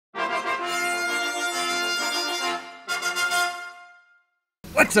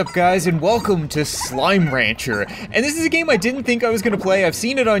What's up guys, and welcome to Slime Rancher. And this is a game I didn't think I was gonna play. I've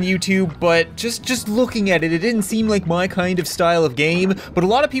seen it on YouTube, but just looking at it, it didn't seem like my kind of style of game. But a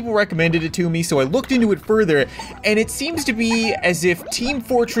lot of people recommended it to me, so I looked into it further, and it seems to be as if Team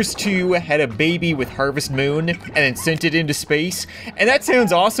Fortress 2 had a baby with Harvest Moon, and then sent it into space. And that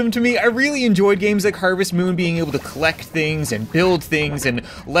sounds awesome to me. I really enjoyed games like Harvest Moon, being able to collect things, and build things, and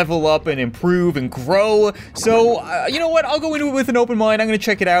level up, and improve, and grow. So, you know what, I'll go into it with an open mind. I'm gonna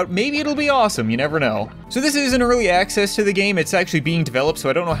check it out. Maybe it'll be awesome, you never know. So this is an early access to the game. It's actually being developed,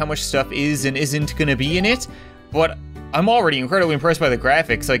 so I don't know how much stuff is and isn't gonna be in it, but I'm already incredibly impressed by the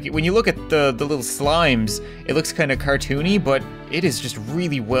graphics. Like, when you look at the little slimes, it looks kind of cartoony, but it is just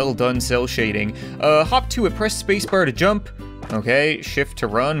really well done cell shading. Hop to it, press spacebar to jump. Okay, shift to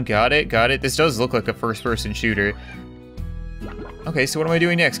run, got it. This does look like a first-person shooter. Okay, so what am I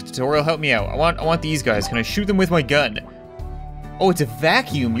doing next? Tutorial, help me out. I want these guys. Can I shoot them with my gun? Oh, it's a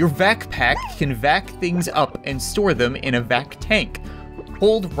vacuum. Your vac pack can vac things up and store them in a vac tank.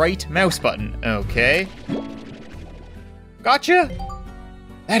 Hold right mouse button. Okay. Gotcha.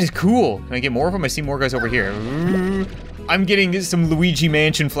 That is cool. Can I get more of them? I see more guys over here. I'm getting some Luigi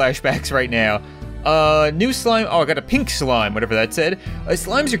Mansion flashbacks right now. New slime. Oh, I got a pink slime, whatever that said.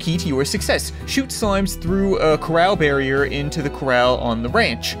 Slimes are key to your success. Shoot slimes through a corral barrier into the corral on the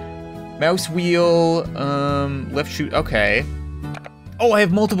ranch. Mouse wheel, left shoot, okay. Oh, I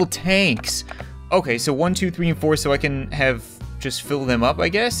have multiple tanks. Okay, so 1, 2, 3, and 4, so I can just fill them up, I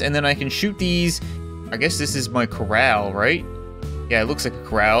guess, and then I can shoot these. I guess this is my corral, right? Yeah, it looks like a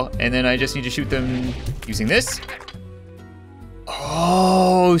corral, and then I just need to shoot them using this.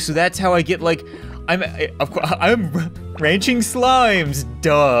 Oh, so that's how I get, like, I'm ranching slimes,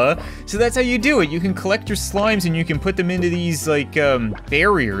 duh. So that's how you do it. You can collect your slimes and you can put them into these, like,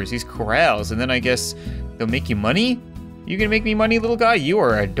 barriers, these corrals, and then I guess they'll make you money? You gonna make me money, little guy? You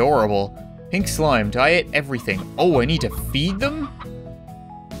are adorable. Pink slime, diet, everything. Oh, I need to feed them?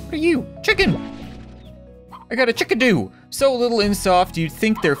 What are you? Chicken! I got a chickadoo. So little and soft, you'd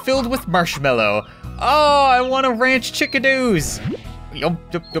think they're filled with marshmallow. Oh, I want to ranch chickadoos.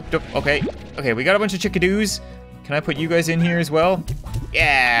 Okay, we got a bunch of chickadoos. Can I put you guys in here as well?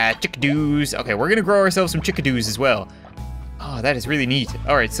 Yeah, chickadoos. Okay, we're gonna grow ourselves some chickadoos as well. Oh, that is really neat.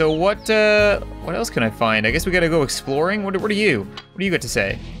 All right, so what else can I find? I guess we gotta go exploring. What do you got to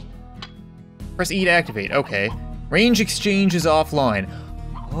say? Press E to activate, okay. Range exchange is offline.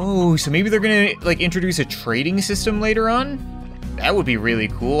 Oh, so maybe they're gonna, like, introduce a trading system later on? That would be really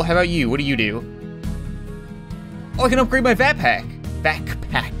cool. How about you? What do you do? Oh, I can upgrade my backpack.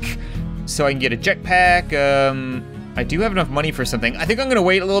 So I can get a jetpack. I do have enough money for something. I think I'm gonna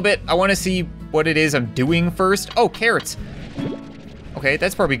wait a little bit. I wanna see what it is I'm doing first. Oh, carrots. Okay,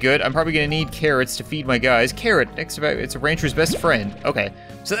 that's probably good. I'm probably gonna need carrots to feed my guys. Carrot, it's a rancher's best friend. Okay,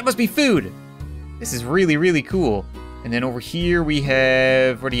 so that must be food. This is really, really cool. And then over here we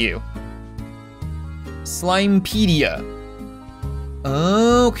have, what are you? Slimepedia.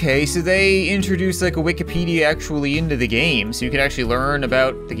 Okay, so they introduced like a Wikipedia actually into the game, so you can actually learn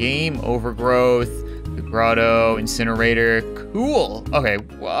about the game, overgrowth, the grotto, incinerator. Cool. Okay,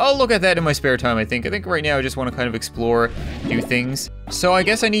 well, I'll look at that in my spare time, I think. I think right now I just want to kind of explore new things. So I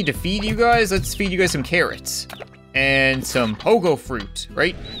guess I need to feed you guys. Let's feed you guys some carrots. And some pogo fruit,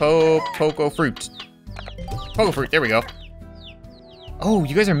 right? Pogo fruit. Pogo fruit, there we go. Oh,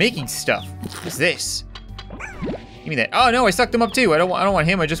 you guys are making stuff. What's this? Give me that. Oh no, I sucked him up too. I don't want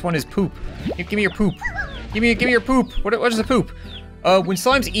him, I just want his poop. Give me your poop. Give me your poop. What is a poop? When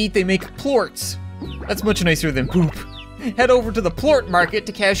slimes eat, they make plorts. That's much nicer than poop. Head over to the plort market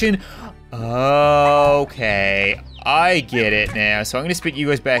to cash in. Okay, I get it now. So I'm gonna spit you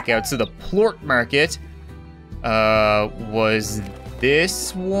guys back out. So the plort market was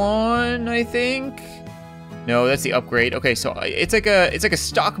this one, I think. No, that's the upgrade. Okay, so it's like a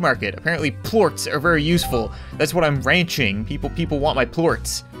stock market. Apparently, plorts are very useful. That's what I'm ranching. People want my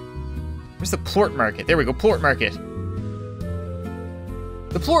plorts. Where's the plort market? There we go, plort market.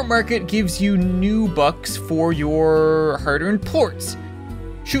 The plort market gives you new bucks for your hard-earned plorts.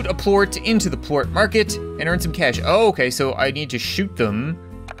 Shoot a plort into the plort market and earn some cash. Oh, okay, so I need to shoot them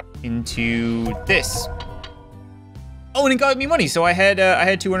into this. Oh, and it got me money. So I had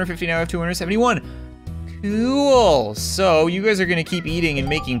 250, now I have 271. Cool. So you guys are gonna keep eating and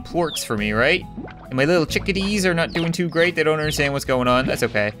making plorts for me, right? And my little chickadees are not doing too great. They don't understand what's going on. That's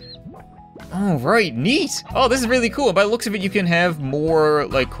okay. All right, neat. Oh, this is really cool. By the looks of it, you can have more,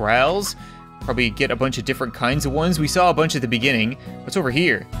 like, corrals. Probably get a bunch of different kinds of ones. We saw a bunch at the beginning. What's over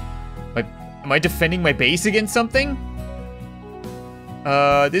here? Am I defending my base against something?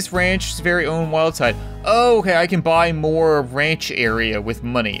 This ranch's very own wild side. Oh, okay, I can buy more ranch area with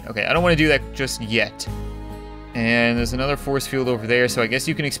money. Okay, I don't want to do that just yet. And there's another force field over there, so I guess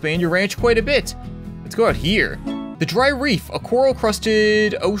you can expand your ranch quite a bit. Let's go out here. The Dry Reef, a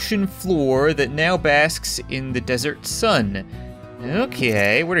coral-crusted ocean floor that now basks in the desert sun.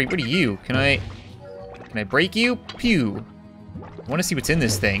 Okay, what are you? Can I break you? Pew. I want to see what's in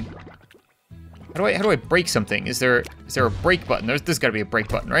this thing. How do I break something? Is there a break button? There's got to be a break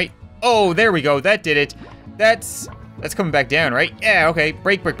button, right? Oh, there we go. That did it. That's coming back down, right? Yeah. Okay.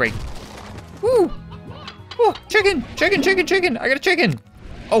 Break. Woo! Oh, chicken! I got a chicken.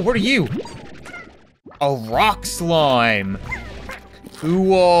 Oh, what are you? A rock slime.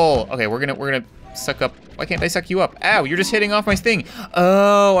 Cool. Okay, we're gonna suck up. Why can't I suck you up? Ow! You're just hitting off my thing.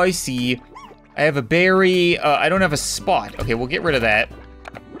 Oh, I see. I have a berry. I don't have a spot. Okay, we'll get rid of that.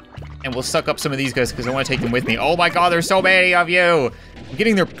 And we'll suck up some of these guys because I want to take them with me. Oh my god, there's so many of you! I'm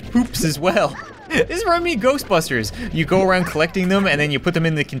getting their poops as well. This reminds me of Ghostbusters. You go around collecting them and then you put them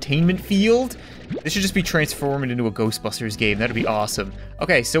in the containment field. This should just be transformed into a Ghostbusters game. That'd be awesome.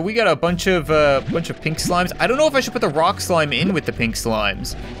 Okay, so we got a bunch of pink slimes. I don't know if I should put the rock slime in with the pink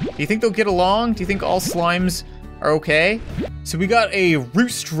slimes. Do you think they'll get along? Do you think all slimes are okay? So we got a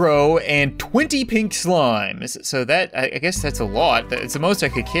roost row and 20 pink slimes. So that, I guess that's a lot. It's the most I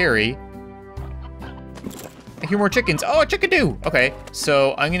could carry. I hear more chickens. Oh, a chickadoo! Okay,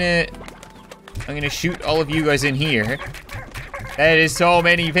 so I'm gonna shoot all of you guys in here. That is so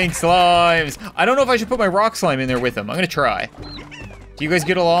many pink slimes. I don't know if I should put my rock slime in there with them. I'm gonna try. Do you guys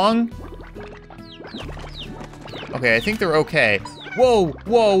get along? Okay, I think they're okay. Whoa.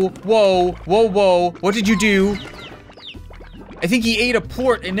 What did you do? I think he ate a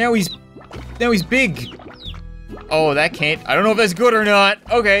plort and now he's big. Oh, that can't. I don't know if that's good or not.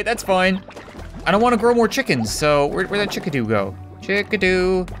 Okay, that's fine. I don't want to grow more chickens, so where'd that chickadoo go?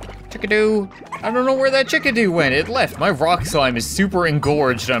 Chickadoo. I don't know where that chickadoo went. It left. My rock slime is super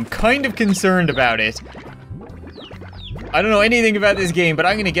engorged. I'm kind of concerned about it. I don't know anything about this game, but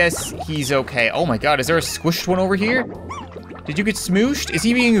I'm gonna guess he's okay. Oh my god, is there a squished one over here? Did you get smooshed? Is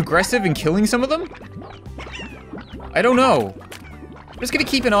he being aggressive and killing some of them? I don't know. I'm just gonna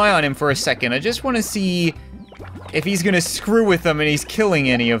keep an eye on him for a second. I just wanna see if he's gonna screw with them and he's killing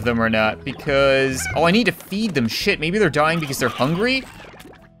any of them or not, because, oh, I need to feed them. Shit, maybe they're dying because they're hungry?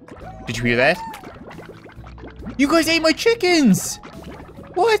 Did you hear that? You guys ate my chickens!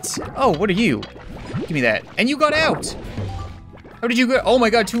 What? Oh, what are you? Give me that. And you got out! How did you go? Oh my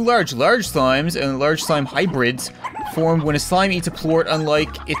god, two large slimes and large slime hybrids formed when a slime eats a plort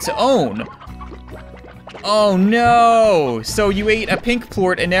unlike its own. Oh no! So you ate a pink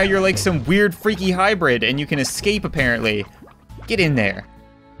plort and now you're like some weird freaky hybrid and you can escape apparently. Get in there.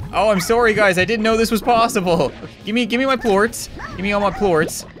 Oh, I'm sorry guys, I didn't know this was possible. Give me my plorts. Give me all my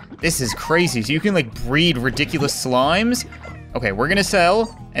plorts. This is crazy. So you can like breed ridiculous slimes? Okay, we're gonna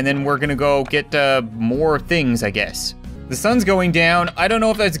sell and then we're gonna go get more things, I guess. The sun's going down. I don't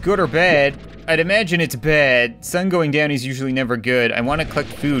know if that's good or bad. I'd imagine it's bad. Sun going down is usually never good. I want to collect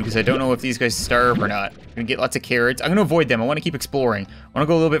food because I don't know if these guys starve or not. I'm gonna get lots of carrots. I'm gonna avoid them. I want to keep exploring. I want to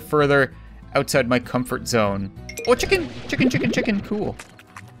go a little bit further outside my comfort zone. Oh, chicken. Cool.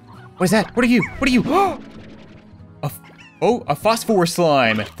 What is that? What are you? A phosphor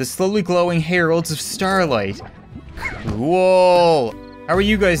slime. The slowly glowing heralds of starlight. Cool. How are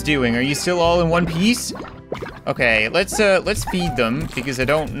you guys doing? Are you still all in one piece? Okay, let's feed them because I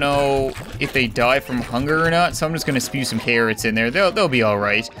don't know if they die from hunger or not. So I'm just gonna spew some carrots in there. They'll be all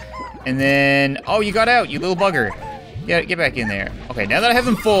right. And then, oh, you got out, you little bugger. Yeah, get back in there. Okay, now that I have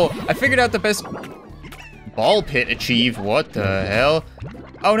them full, I figured out the best ball pit achieved. What the hell?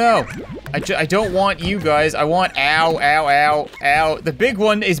 Oh no, I don't want you guys. I want, ow. The big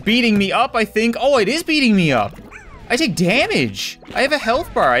one is beating me up, I think. Oh, it is beating me up. I take damage. I have a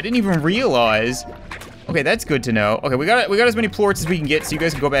health bar. I didn't even realize. Okay, that's good to know. Okay, we got as many plorts as we can get, so you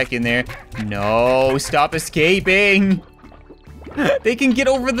guys can go back in there. No, stop escaping. They can get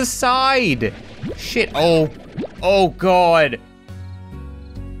over the side. Shit. Oh god.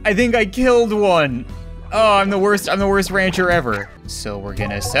 I think I killed one. Oh, I'm the worst rancher ever. So we're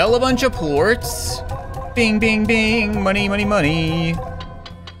gonna sell a bunch of plorts. Bing, bing, bing. Money.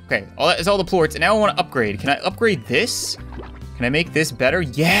 Okay, that's all the plorts. And now I want to upgrade. Can I upgrade this? Can I make this better?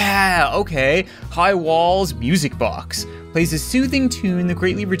 Yeah, okay. High walls, music box. Plays a soothing tune that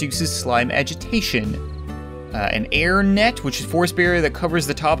greatly reduces slime agitation. An air net, which is force barrier that covers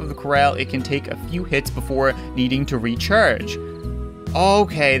the top of the corral. It can take a few hits before needing to recharge.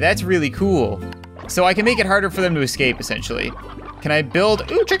 Okay, that's really cool. So I can make it harder for them to escape, essentially. Can I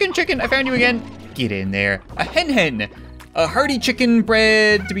build, ooh, chicken, I found you again. Get in there. A hen. a hearty chicken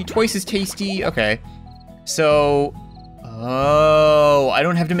bread to be twice as tasty. Okay. So, oh, I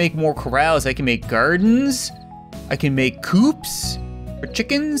don't have to make more corrals. I can make gardens. I can make coops for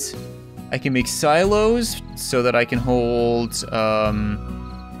chickens. I can make silos so that I can hold,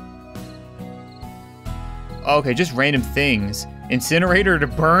 okay, just random things. Incinerator to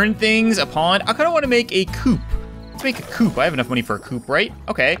burn things, a pond. I kind of want to make a coop. Let's make a coop. I have enough money for a coop, right?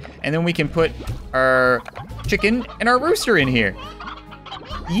 Okay, and then we can put our chicken and our rooster in here.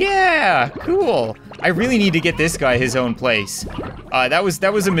 Yeah, cool. I really need to get this guy his own place. That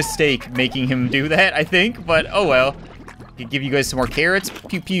was a mistake making him do that, I think, but oh well. I can give you guys some more carrots.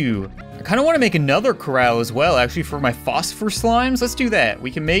 Pew pew. I kind of want to make another corral as well, actually, for my phosphor slimes. Let's do that. We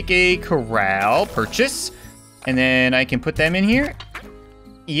can make a corral purchase, and then I can put them in here.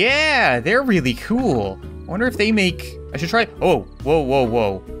 Yeah, they're really cool. I wonder if they make, I should try, oh, whoa, whoa,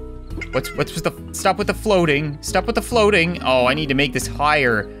 whoa. What's with the, stop with the floating. Stop with the floating. Oh, I need to make this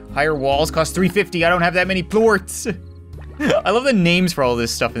higher. Higher walls cost 350. I don't have that many plorts. I love the names for all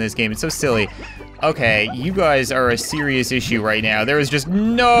this stuff in this game. It's so silly. Okay, you guys are a serious issue right now. There is just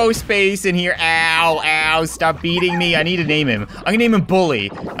no space in here. Ow, ow, stop beating me. I need to name him. I'm gonna name him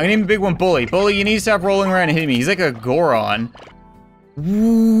Bully. I'm gonna name the big one Bully. Bully, you need to stop rolling around and hitting me. He's like a Goron.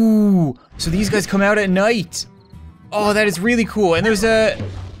 Ooh, so these guys come out at night. Oh, that is really cool. And there's a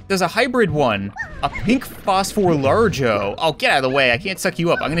hybrid one, a pink phosphor largo. Oh, get out of the way. I can't suck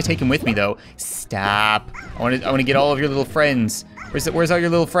you up. I'm gonna take him with me though. Stop. I wanna get all of your little friends. Where's all your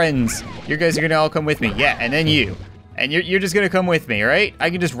little friends? You guys are gonna all come with me. Yeah, and then you. And you're just gonna come with me, right? I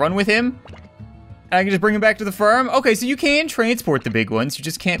can just run with him. And I can just bring him back to the farm. Okay, so you can transport the big ones. You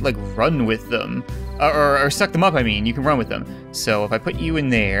just can't like run with them. Or suck them up, I mean. You can run with them. So if I put you in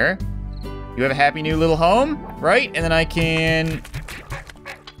there, you have a happy new little home, right? And then I can...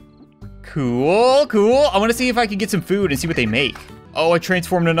 Cool, cool. I wanna see if I can get some food and see what they make. Oh, I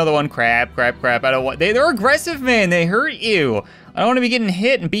transformed another one. Crap, crap, crap. I don't want, they're aggressive, man. They hurt you. I don't want to be getting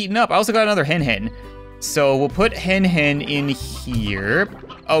hit and beaten up. I also got another hen. So we'll put hen in here.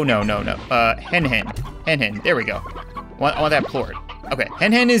 Oh, no, no, no. Hen. There we go. I want that plort. Okay,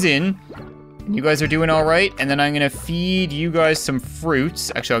 hen is in. You guys are doing all right. And then I'm going to feed you guys some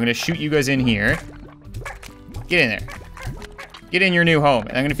fruits. Actually, I'm going to shoot you guys in here. Get in there. Get in your new home.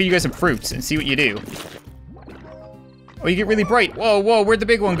 And I'm going to feed you guys some fruits and see what you do. Oh, you get really bright. Whoa, whoa, where'd the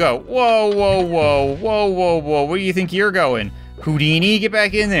big one go? Whoa, whoa, whoa, whoa, whoa, whoa. Where do you think you're going? Houdini, get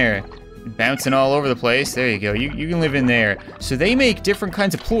back in there. Bouncing all over the place. There you go. You can live in there. So they make different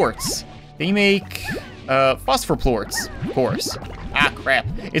kinds of plorts. They make phosphor plorts, of course. Ah, crap.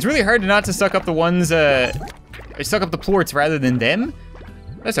 It's really hard not to suck up the ones, suck up the plorts rather than them.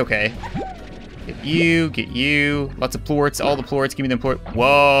 That's okay. Get you. Lots of plorts, all the plorts. Give me them plorts.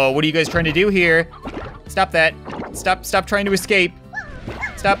 Whoa, what are you guys trying to do here? Stop that. Stop trying to escape.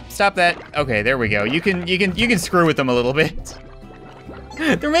 Stop that. Okay, there we go. You can screw with them a little bit.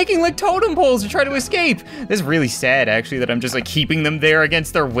 They're making like totem poles to try to escape. This is really sad, actually, that I'm just like keeping them there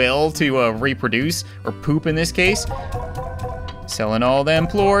against their will to reproduce, or poop in this case. Selling all them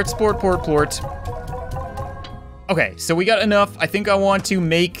plorts, plort. Okay, so we got enough. I think I want to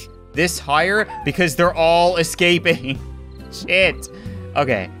make this higher because they're all escaping. Shit.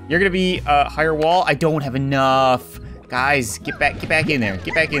 Okay, you're gonna be a higher wall. I don't have enough. Guys, get back in there.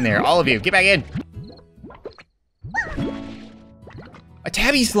 Get back in there. All of you, get back in. A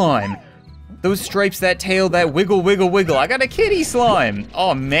tabby slime. Those stripes, that tail, that wiggle. I got a kitty slime.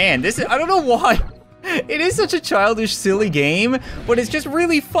 Oh man, I don't know why. It is such a childish, silly game, but it's just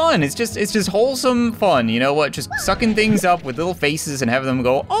really fun. It's just wholesome fun, you know what? Just sucking things up with little faces and having them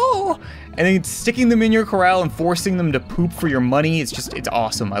go, oh, and then sticking them in your corral and forcing them to poop for your money. It's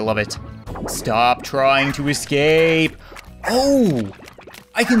awesome. I love it. Stop trying to escape. Oh,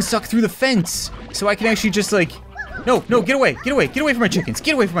 I can suck through the fence, so I can actually just like, no, get away from my chickens.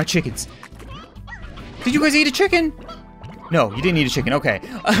 Get away from my chickens. Did you guys eat a chicken? No, you didn't eat a chicken. Okay,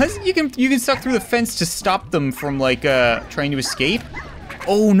 you can suck through the fence to stop them from like trying to escape.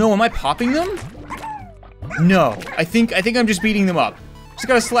 Oh no, am I popping them? No, I think I'm just beating them up. Just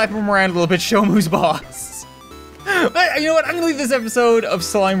gotta slap them around a little bit, show them who's boss. But you know what? I'm gonna leave this episode of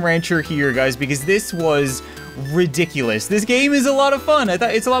Slime Rancher here, guys, because this was ridiculous. This game is a lot of fun. I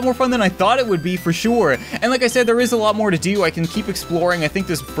thought it's a lot more fun than I thought it would be, for sure. And like I said, there is a lot more to do. I can keep exploring. I think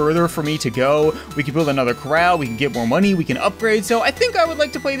there's further for me to go. We can build another corral. We can get more money. We can upgrade. So I think I would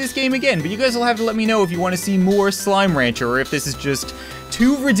like to play this game again. But you guys will have to let me know if you want to see more Slime Rancher, or if this is just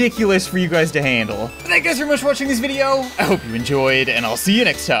too ridiculous for you guys to handle. Thank you guys very much for watching this video. I hope you enjoyed, and I'll see you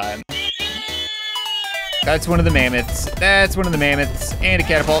next time. That's one of the mammoths. And a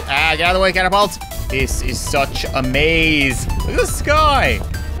catapult. Ah, get out of the way, catapult. This is such a maze. Look at the sky.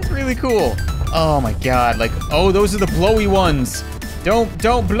 It's really cool. Oh my god, like, oh, those are the blowy ones.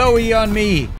 Don't blowy on me.